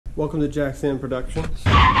Welcome to Jack Sam Productions.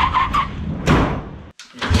 On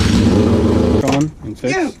and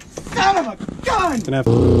fix. You son of a gun! Gonna have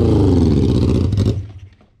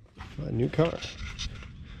My new car.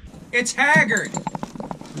 It's Haggard!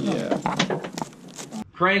 Yeah.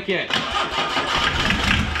 Crank it.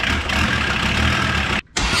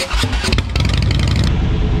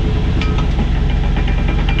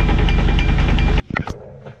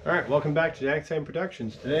 Alright, welcome back to Jack Sam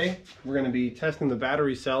Productions. Today, we're going to be testing the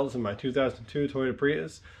battery cells in my 2002 Toyota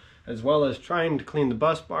Prius, as well as trying to clean the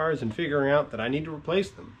bus bars and figuring out that I need to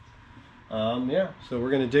replace them. Yeah, so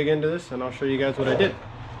we're going to dig into this and I'll show you guys what I did.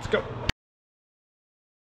 Let's go.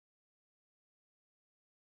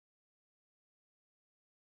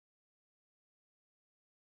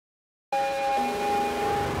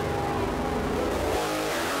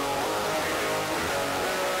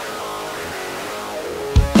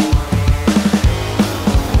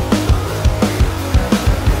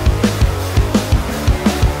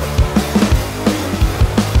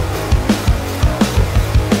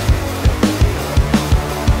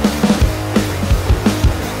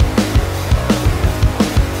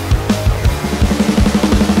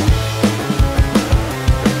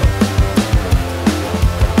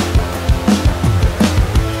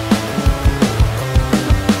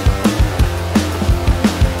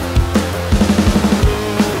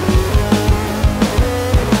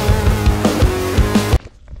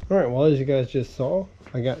 Alright, well, as you guys just saw,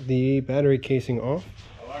 I got the battery casing off.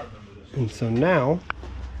 And so now,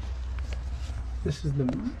 this is the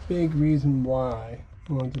big reason why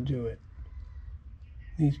I wanted to do it.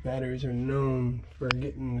 These batteries are known for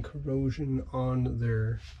getting corrosion on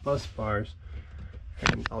their bus bars.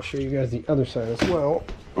 And I'll show you guys the other side as well.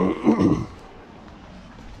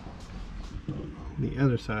 The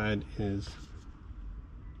other side is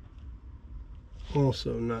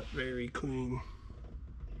also not very clean.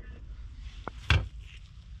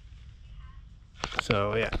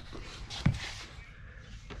 So yeah,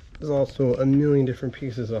 there's also a million different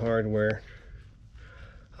pieces of hardware.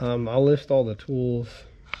 I'll list all the tools.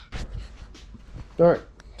 Alright,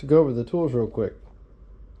 to go over the tools real quick.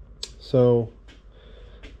 So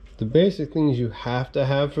the basic things you have to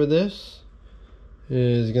have for this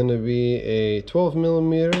is going to be a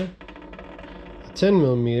 12mm, a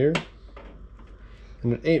 10mm,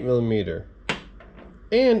 and an 8mm.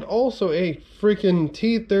 And also a freaking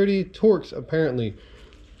T30 Torx, apparently.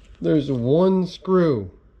 There's one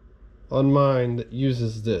screw on mine that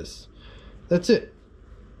uses this. That's it.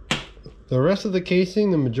 The rest of the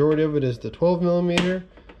casing, the majority of it is the 12mm,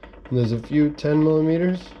 and there's a few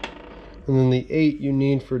 10mm. And then the 8 you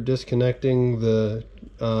need for disconnecting the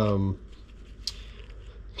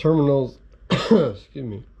terminals excuse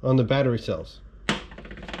me, on the battery cells.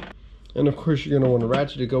 And of course you're going to want a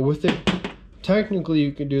ratchet to go with it. Technically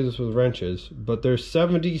you can do this with wrenches, but there's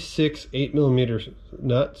 76 8mm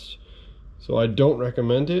nuts, so I don't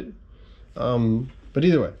recommend it. But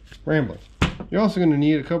either way, rambling. You're also going to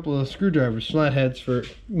need a couple of screwdrivers, flatheads for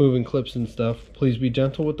moving clips and stuff. Please be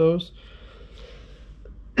gentle with those.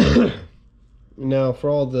 Now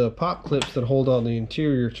for all the pop clips that hold all the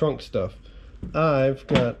interior trunk stuff, I've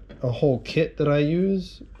got a whole kit that I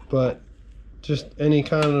use, but just any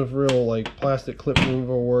kind of real like plastic clip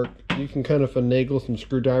remover work. You can kind of finagle some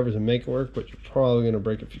screwdrivers and make it work, but you're probably going to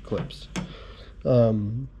break a few clips.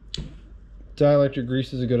 Dielectric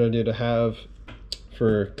grease is a good idea to have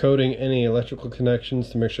for coating any electrical connections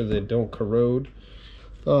to make sure they don't corrode.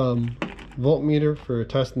 Voltmeter for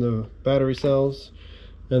testing the battery cells.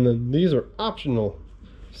 And then these are optional.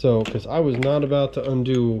 So, because I was not about to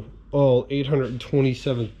undo all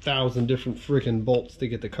 827,000 different freaking bolts to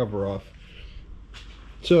get the cover off.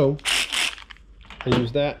 So I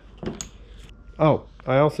used that. Oh,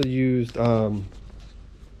 I also used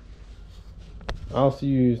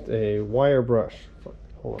a wire brush.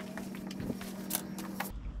 Hold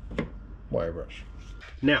on. Wire brush.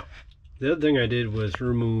 Now, the other thing I did was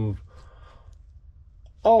remove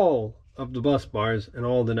all of the bus bars and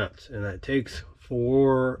all the nuts, and that takes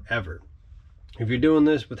forever. If you're doing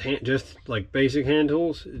this with just like basic hand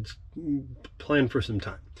tools, it's planned for some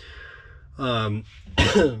time.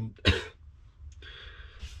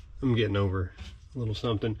 I'm getting over a little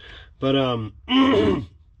something, but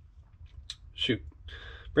shoot,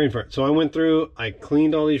 brain fart. So I went through, I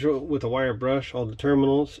cleaned all these with a wire brush, all the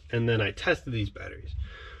terminals, and then I tested these batteries.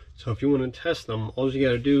 So if you want to test them, all you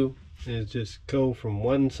got to do is just go from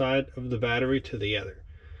one side of the battery to the other.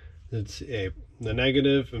 It's the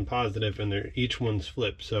negative and positive, and each one's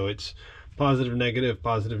flipped, so it's positive, negative,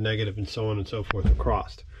 and so on and so forth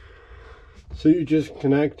across. So you just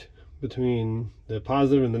connect between the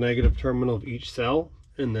positive and the negative terminal of each cell,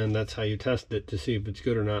 and then that's how you test it to see if it's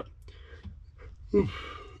good or not.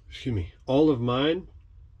 Excuse me. All of mine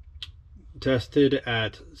tested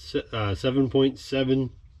at 7.70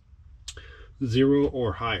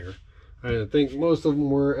 or higher. I think most of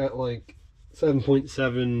them were at like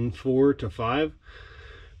 7.74 to 5.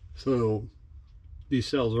 So these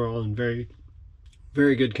cells are all in very,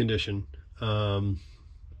 very good condition. Yeah.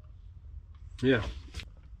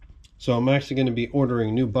 So I'm actually going to be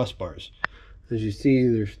ordering new bus bars. As you see,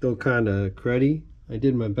 they're still kind of cruddy. I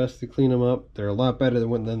did my best to clean them up. They're a lot better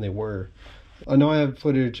than they were. I know I have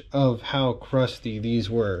footage of how crusty these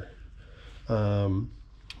were. But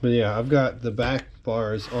yeah, I've got the back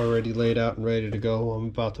bars already laid out and ready to go. I'm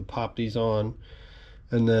about to pop these on.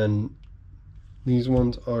 And then these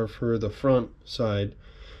ones are for the front side.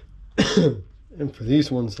 And for these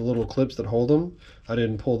ones, the little clips that hold them, I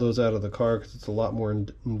didn't pull those out of the car because it's a lot more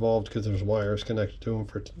involved because there's wires connected to them.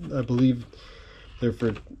 For, I believe they're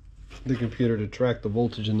for the computer to track the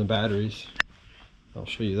voltage in the batteries. I'll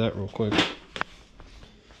show you that real quick.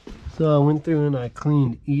 So I went through and I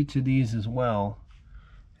cleaned each of these as well.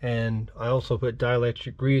 And I also put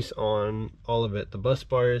dielectric grease on all of it. The bus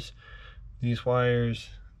bars, these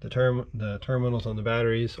wires, the terminals on the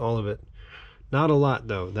batteries, all of it. Not a lot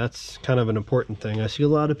though. That's kind of an important thing. I see a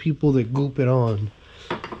lot of people that goop it on.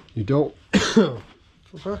 You don't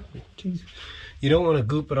Jeez. You don't want to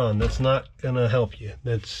goop it on. That's not gonna help you.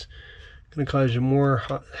 That's gonna cause you more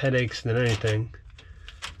headaches than anything.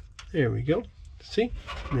 There we go. See?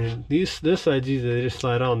 And this side's easy, they just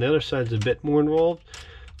slide on. The other side's a bit more involved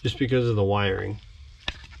just because of the wiring.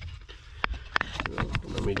 So,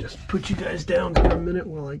 let me just put you guys down for a minute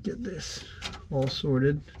while I get this all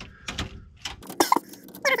sorted.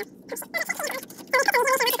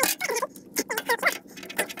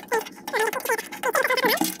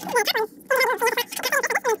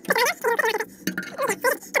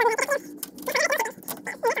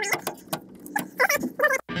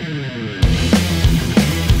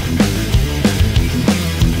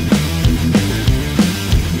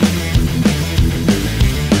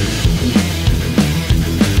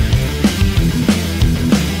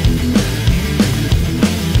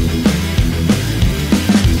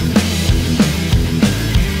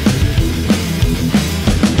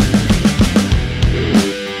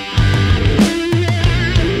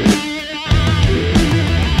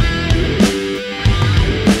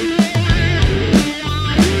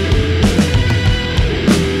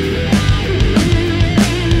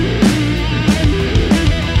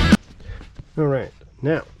 Alright,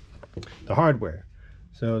 now the hardware.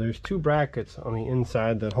 So there's two brackets on the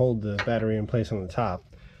inside that hold the battery in place on the top.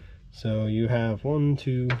 So you have 1,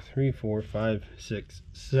 2, 3, 4, 5, 6,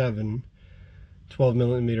 7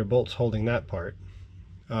 12mm bolts holding that part.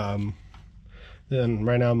 Then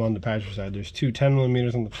right now I'm on the passenger side. There's two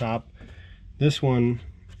 10mm on the top. This one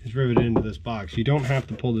is riveted into this box. You don't have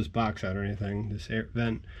to pull this box out or anything, this air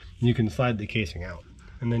vent. You can slide the casing out.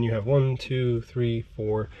 And then you have 1, 2, 3,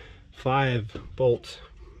 4, 5 bolts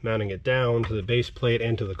mounting it down to the base plate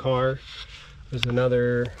and to the car. There's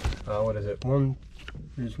another, what is it?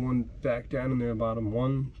 There's one back down in there bottom.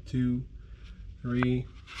 1, 2, 3,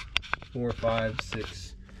 4, 5,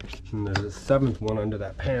 6. And there's a seventh one under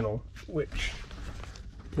that panel, which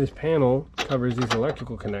this panel covers these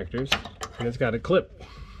electrical connectors, and it's got a clip.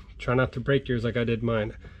 Try not to break yours like I did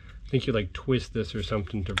mine. I think you like twist this or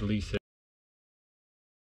something to release it.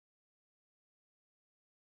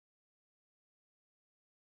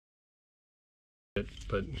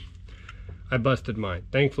 But I busted mine.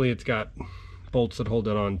 Thankfully it's got bolts that hold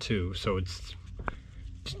it on too, so it's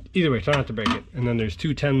either way, try not to break it. And then there's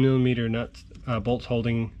two 10mm nuts, bolts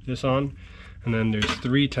holding this on, and then there's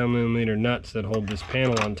three 10mm nuts that hold this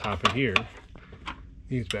panel on top of here,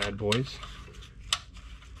 these bad boys.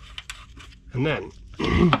 And then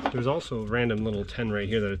there's also a random little 10 right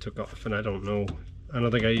here that I took off, and I don't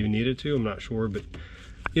think I even needed to, I'm not sure, but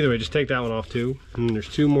either way, just take that one off too. And then there's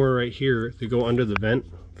two more right here that go under the vent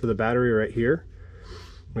for the battery right here,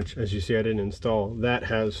 which as you see I didn't install. That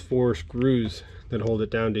has 4 screws that hold it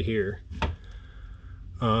down to here.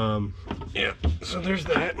 Yeah, so there's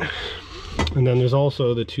that. And then there's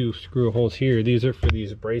also the 2 screw holes here. These are for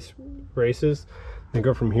these braces. They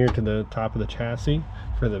go from here to the top of the chassis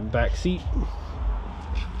for the back seat.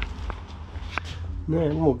 And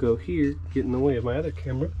then we'll go here, get in the way of my other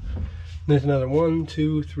camera. There's another 1,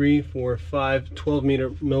 2, 3, 4, 5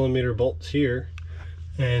 12mm bolts here,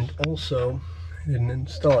 and also I didn't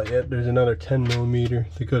install it yet. There's another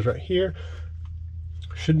 10mm that goes right here.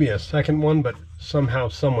 Should be a second one, but somehow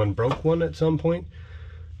someone broke one at some point.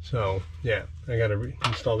 So yeah, I gotta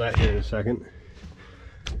install that here in a second.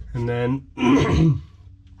 And then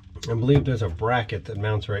I believe there's a bracket that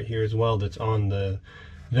mounts right here as well that's on the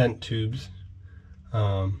vent tubes.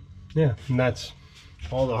 Yeah, and that's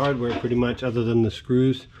all the hardware pretty much, other than the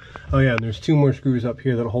screws. Oh yeah, and there's 2 more screws up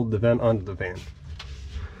here that'll hold the vent onto the van.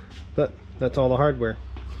 But that's all the hardware.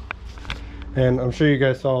 And I'm sure you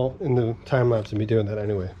guys saw in the time lapse of me doing that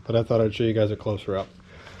anyway, but I thought I'd show you guys a closer up.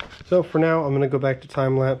 So for now, I'm gonna go back to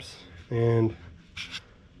time lapse, and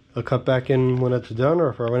I'll cut back in when it's done or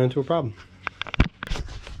if I run into a problem.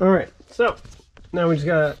 Alright, so now we just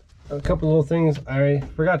got a couple little things. I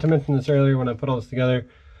forgot to mention this earlier when I put all this together.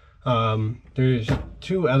 There's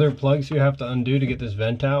 2 other plugs you have to undo to get this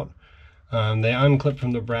vent out. They unclip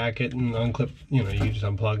from the bracket and unclip, you know, you just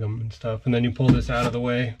unplug them and stuff, and then you pull this out of the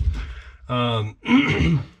way.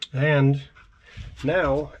 And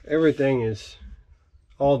now everything is,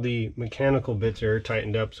 all the mechanical bits are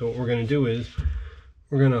tightened up. So what we're going to do is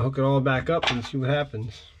we're going to hook it all back up and see what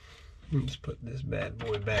happens. Let's put this bad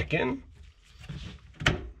boy back in.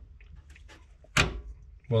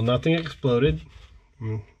 Well, nothing exploded.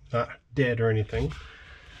 I'm not dead or anything.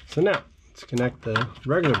 So now let's connect the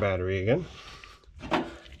regular battery again.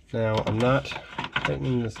 Now I'm not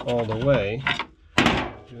tightening this all the way.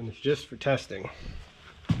 I'm doing this just for testing.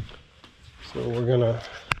 So we're gonna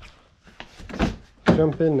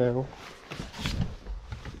jump in now.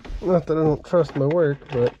 Not that I don't trust my work,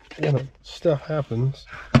 but you know, stuff happens.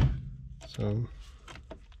 So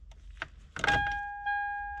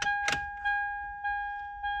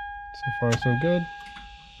far so good.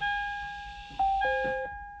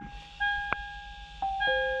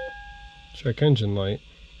 Check engine light.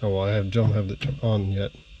 Oh well, I don't have it on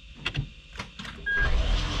yet.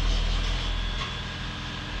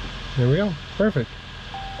 There we go. Perfect.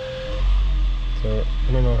 So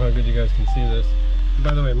I don't know how good you guys can see this.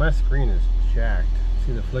 By the way, my screen is jacked.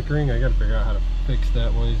 See the flickering? I gotta figure out how to fix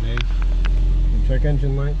that one of these days. And check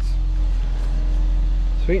engine lights.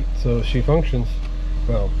 Sweet. So she functions.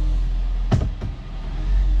 Well.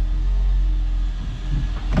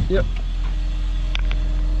 Yep.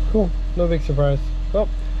 Cool. No big surprise. Well,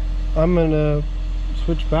 I'm gonna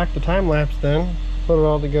switch back to time lapse then, put it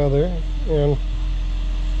all together, and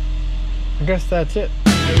I guess that's it.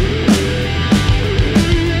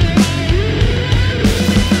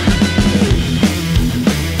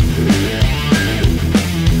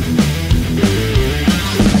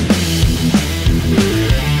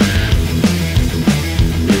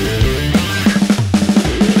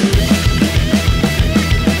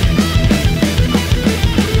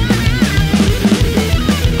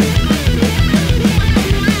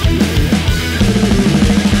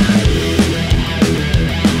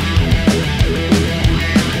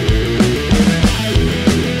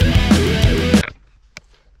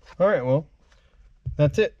 Alright, well,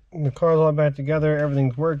 that's it. The car's all back together,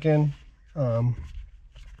 everything's working.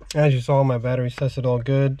 As you saw, my battery's tested all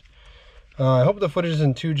good. I hope the footage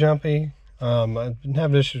isn't too jumpy. I've been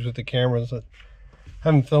having issues with the cameras. I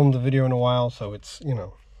haven't filmed the video in a while, so it's, you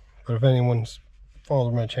know, but if anyone's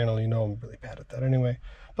followed my channel, you know I'm really bad at that anyway.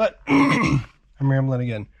 But I'm rambling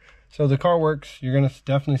again. So the car works. You're going to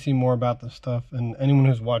definitely see more about this stuff, and anyone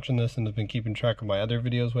who's watching this and has been keeping track of my other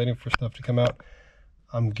videos waiting for stuff to come out,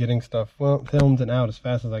 I'm getting stuff filmed and out as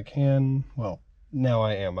fast as I can. Well, now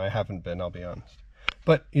I am. I haven't been, I'll be honest.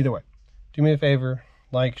 But either way, do me a favor,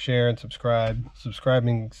 like, share, and subscribe.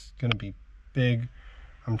 Subscribing's going to be big.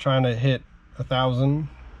 I'm trying to hit 1,000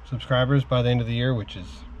 subscribers by the end of the year, which is,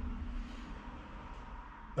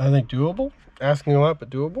 I think, doable. Asking a lot, but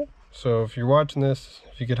doable. So if you're watching this,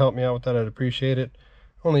 if you could help me out with that, I'd appreciate it.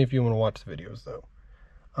 Only if you want to watch the videos, though.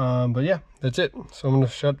 But yeah, that's it. So I'm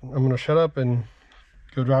gonna shut up and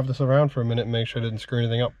go drive this around for a minute and make sure I didn't screw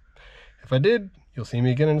anything up. If I did, you'll see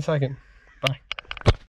me again in a second.